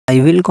I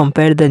will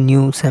compare the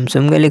new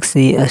Samsung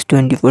Galaxy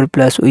S24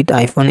 Plus with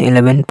iPhone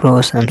 11 Pro.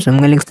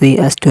 Samsung Galaxy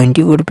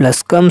S24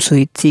 Plus comes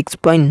with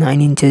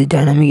 6.9 inches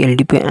dynamic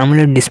LTP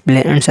AMOLED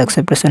display and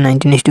success ratio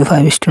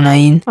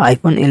 19:5:9.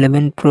 iPhone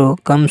 11 Pro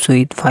comes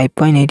with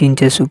 5.8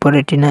 inches Super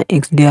Retina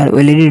XDR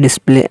OLED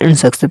display and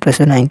success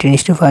ratio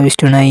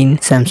 19:5:9.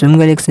 Samsung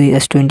Galaxy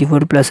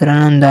S24 Plus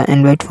run on the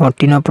Android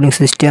 14 operating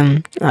system.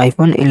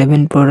 iPhone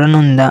 11 Pro run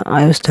on the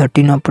iOS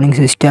 13 operating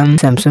system.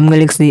 Samsung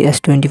Galaxy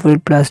S24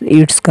 Plus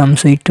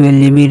comes with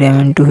 12GB RAM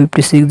and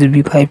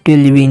 256GB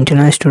 512GB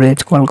internal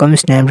storage, Qualcomm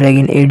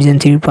Snapdragon 8 Gen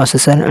 3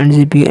 processor and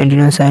GPU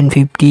Adreno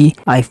 750.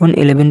 iPhone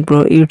 11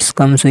 Pro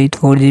comes with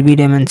 4GB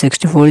RAM and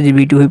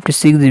 64GB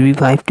 256GB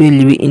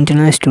 512GB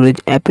internal storage,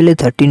 Apple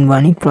A13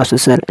 Bionic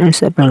processor and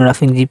Apple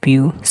Graphics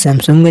GPU.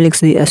 Samsung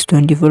Galaxy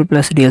S24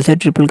 Plus real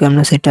set triple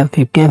camera setup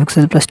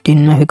 50MP plus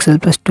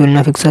 10MP plus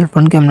 12MP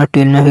front camera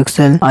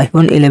 12MP.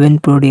 iPhone 11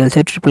 Pro real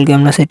set triple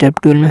camera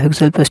setup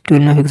 12MP plus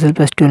 12MP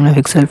plus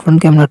 12MP front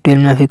camera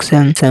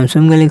 12MP.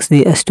 Samsung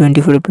Galaxy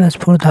S24 Plus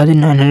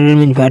 4900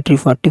 mAh battery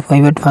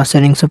 45W fast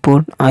charging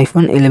support.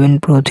 iPhone 11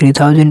 Pro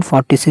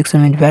 3046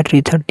 mAh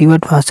battery 30W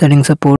fast charging support.